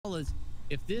fellas,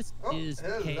 if this is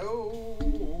Hello.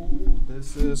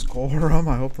 This is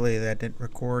Clorinde. Hopefully that didn't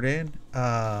record in.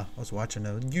 I was watching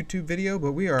a YouTube video,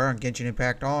 but we are on Genshin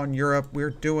Impact on Europe. We're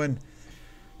doing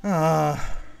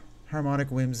Harmonic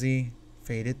Whimsy,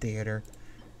 Faded Theater.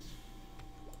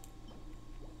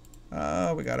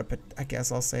 We gotta put, I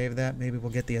guess I'll save that. Maybe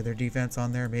we'll get the other defense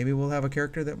on there. Maybe we'll have a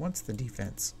character that wants the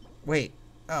defense. Wait.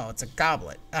 Oh, it's a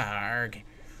goblet. Arg.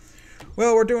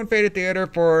 Well, we're doing Faded Theater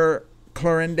for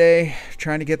Clorinde,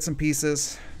 trying to get some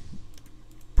pieces.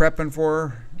 Prepping for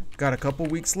her. Got a couple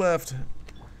weeks left.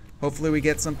 Hopefully we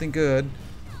get something good.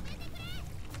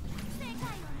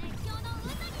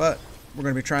 But we're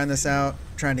going to be trying this out.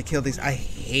 Trying to kill these. I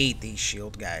hate these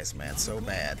shield guys, man. So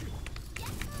bad.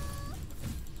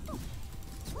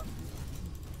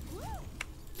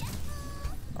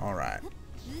 Alright.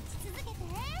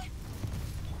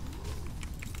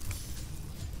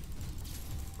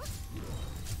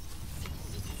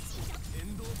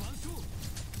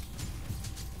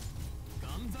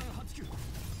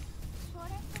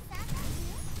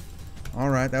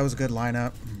 Alright, that was a good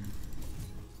lineup.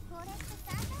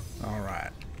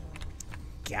 Alright.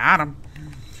 Got him.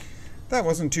 That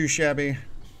wasn't too shabby.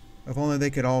 If only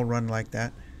they could all run like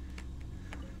that.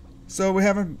 So we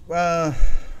haven't,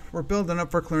 we're building up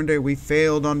for Clorinde. We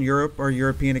failed on Europe, our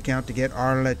European account, to get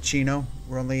Arlecchino.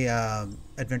 We're only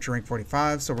adventure rank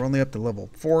 45, so we're only up to level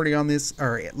 40 on this,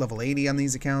 or level 80 on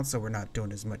these accounts, so we're not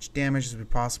doing as much damage as we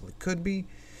possibly could be.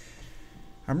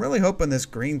 I'm really hoping this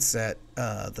green set,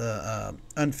 the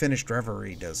Unfinished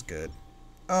Reverie, does good.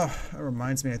 Oh, that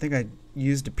reminds me, I think I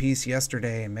used a piece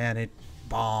yesterday, and man, it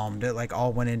bombed. It like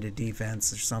all went into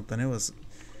defense or something. It was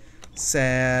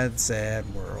sad,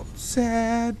 sad world.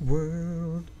 Sad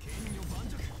world.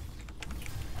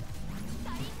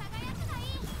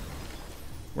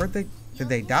 Where'd they, did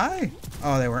they die?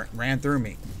 Oh, they ran through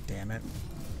me. Damn it.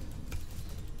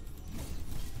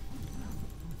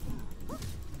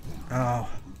 Oh,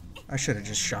 I should have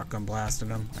just shotgun blasted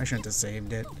him. I shouldn't have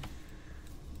saved it.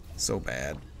 So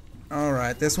bad.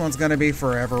 Alright, this one's gonna be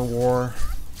Forever War.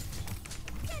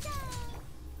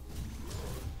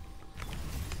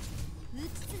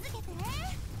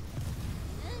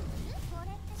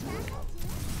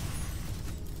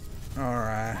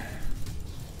 Alright.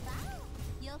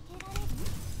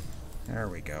 There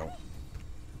we go.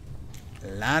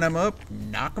 Line them up,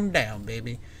 knock them down,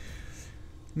 baby.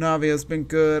 Navia's been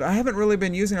good. I haven't really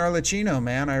been using Arlecchino,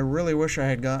 man. I really wish I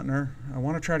had gotten her. I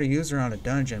want to try to use her on a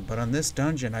dungeon, but on this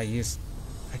dungeon I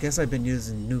guess I've been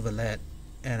using Nouvelette,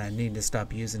 and I need to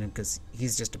stop using him because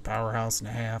he's just a powerhouse and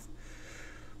a half.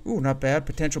 Ooh, not bad.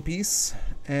 Potential piece.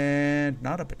 And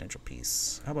not a potential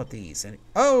piece. How about these?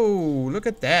 Oh, look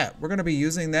at that. We're going to be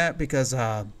using that because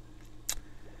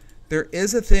there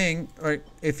is a thing, like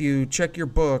if you check your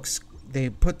books, they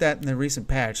put that in the recent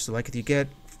patch. So like if you get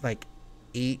like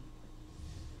 8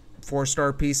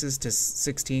 4-star pieces to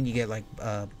 16, you get like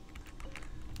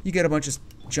you get a bunch of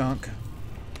junk.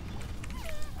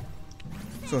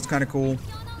 So it's kind of cool.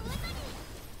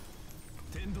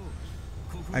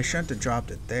 I shouldn't have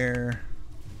dropped it there.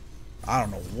 I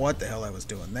don't know what the hell I was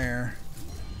doing there.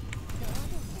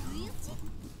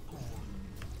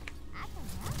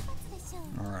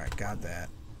 Alright, got that.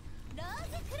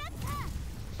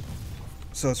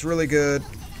 So it's really good.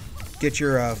 Get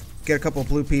your get a couple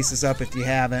blue pieces up if you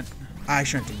haven't. I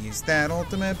shouldn't have used that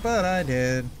ultimate, but I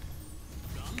did.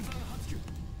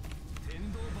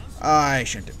 I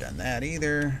shouldn't have done that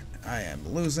either. I am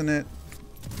losing it.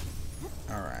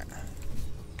 Alright.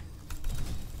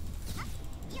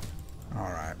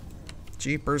 Alright.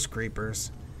 Jeepers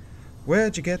creepers.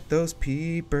 Where'd you get those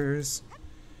peepers?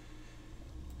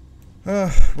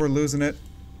 We're losing it.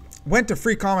 Went to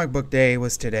Free Comic Book Day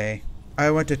was today.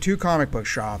 I went to 2 comic book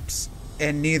shops,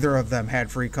 and neither of them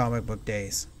had free comic book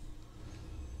days.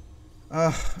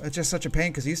 It's just such a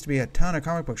pain because there used to be a ton of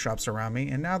comic book shops around me,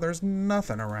 and now there's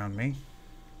nothing around me.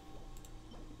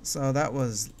 So that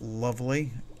was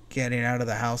lovely, getting out of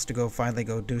the house to go finally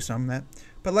go do some of that.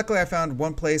 But luckily I found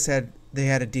one place they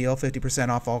had a deal, 50%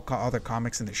 off all other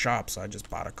comics in the shop, so I just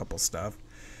bought a couple stuff.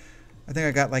 I think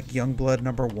I got like Youngblood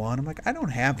 #1. I'm like, I don't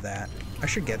have that. I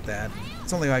should get that.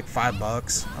 It's only like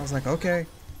 $5. I was like, okay.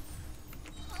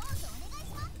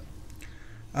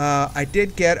 I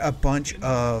did get a bunch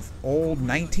of old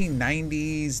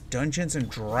 1990s Dungeons and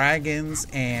Dragons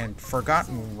and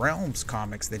Forgotten Realms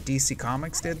comics that DC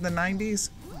Comics did in the 90s.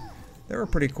 They were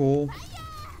pretty cool.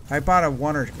 I bought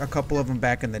a couple of them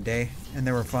back in the day, and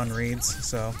they were fun reads.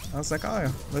 So I was like, oh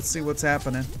yeah, let's see what's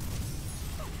happening.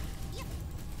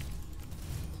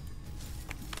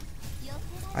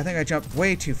 I think I jumped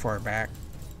way too far back.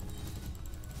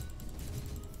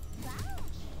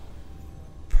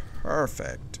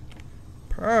 Perfect.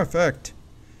 Perfect.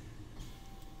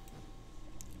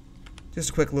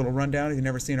 Just a quick little rundown if you've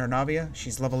never seen our Navia.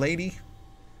 She's level 80.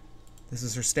 This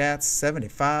is her stats,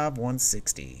 75,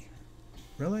 160.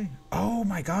 Really? Oh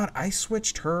my god, I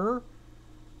switched her?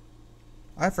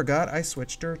 I forgot I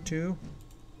switched her to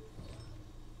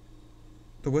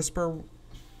the Whisper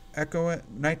Echo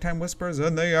Nighttime Whispers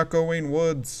and the Echoing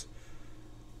Woods.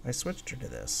 I switched her to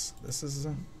this. This is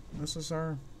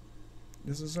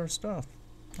our stuff.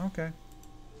 Okay.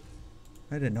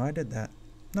 I didn't know I did that.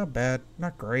 Not bad.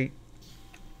 Not great.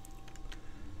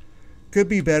 Could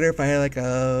be better if I had like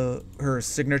her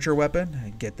signature weapon.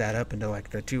 I'd get that up into like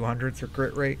the 200s for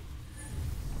crit rate.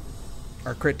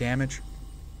 Or crit damage.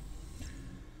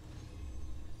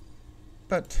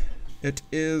 But it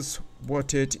is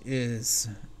what it is.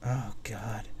 Oh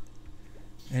god.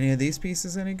 Any of these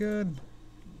pieces any good?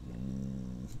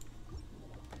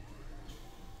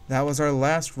 That was our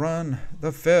last run.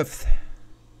 The 5th.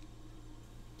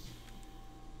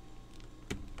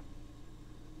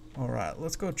 Alright,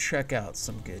 let's go check out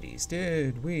some goodies.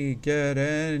 Did we get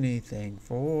anything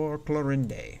for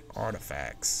Clorinde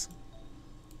artifacts?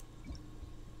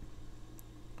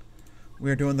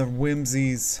 We're doing the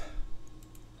Whimsies.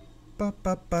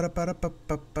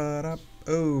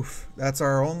 Oof, that's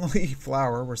our only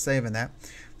flower. We're saving that.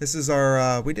 This is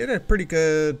our, we did a pretty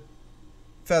good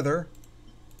feather.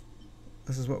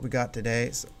 This is what we got today.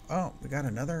 So, oh, we got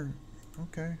another,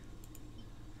 okay.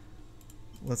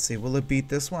 Let's see, will it beat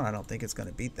this one? I don't think it's going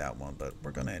to beat that one, but we're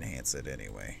going to enhance it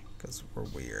anyway, because we're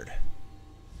weird.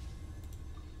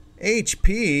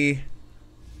 HP?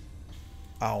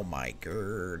 Oh my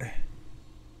god.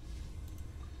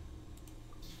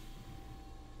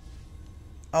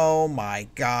 Oh my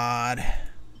god.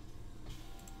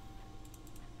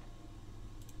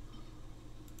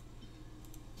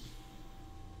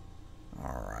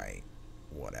 Alright,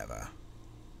 whatever.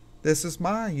 This is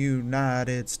my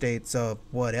United States of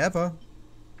whatever.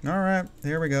 Alright,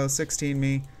 here we go. 16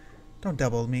 me. Don't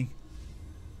double me.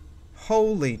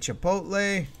 Holy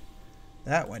chipotle.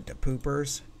 That went to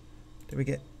poopers. Did we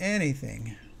get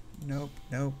anything? Nope,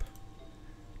 nope.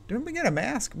 Didn't we get a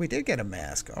mask? We did get a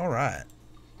mask. Alright.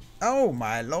 Oh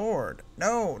my lord.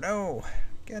 No, no.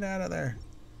 Get out of there.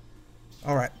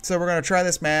 Alright, so we're going to try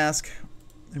this mask.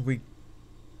 We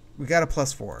got a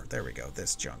 +4. There we go.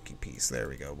 This junky piece. There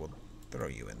we go. We'll throw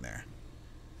you in there.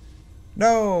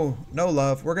 No, no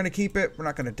love. We're gonna keep it. We're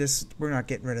not gonna we're not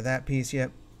getting rid of that piece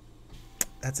yet.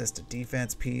 That's just a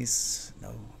defense piece.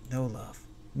 No, no love.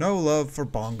 No love for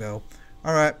Bongo.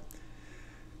 All right.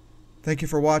 Thank you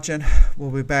for watching. We'll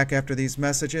be back after these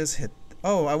messages.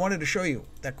 Oh, I wanted to show you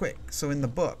that quick. So in the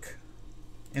book,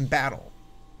 in battle,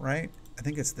 right? I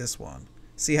think it's this one.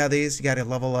 See how these? You got to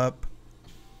level up.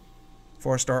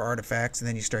 4-star artifacts, and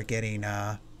then you start getting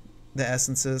the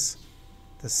essences,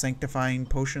 the sanctifying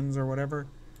potions or whatever.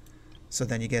 So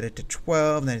then you get it to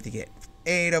 12, and then you get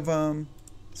 8 of them.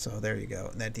 So there you go.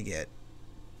 And then you get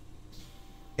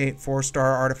 8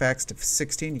 4-star artifacts to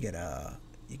 16. You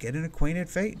get an acquainted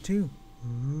fate too.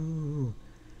 Ooh.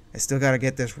 I still got to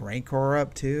get this Rancor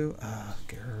up too. Ah,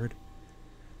 God.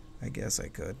 I guess I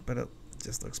could, but it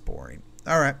just looks boring.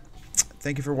 All right.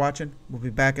 Thank you for watching. We'll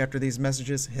be back after these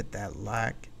messages. Hit that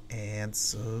like and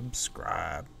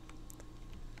subscribe.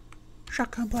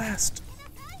 Shotgun blast.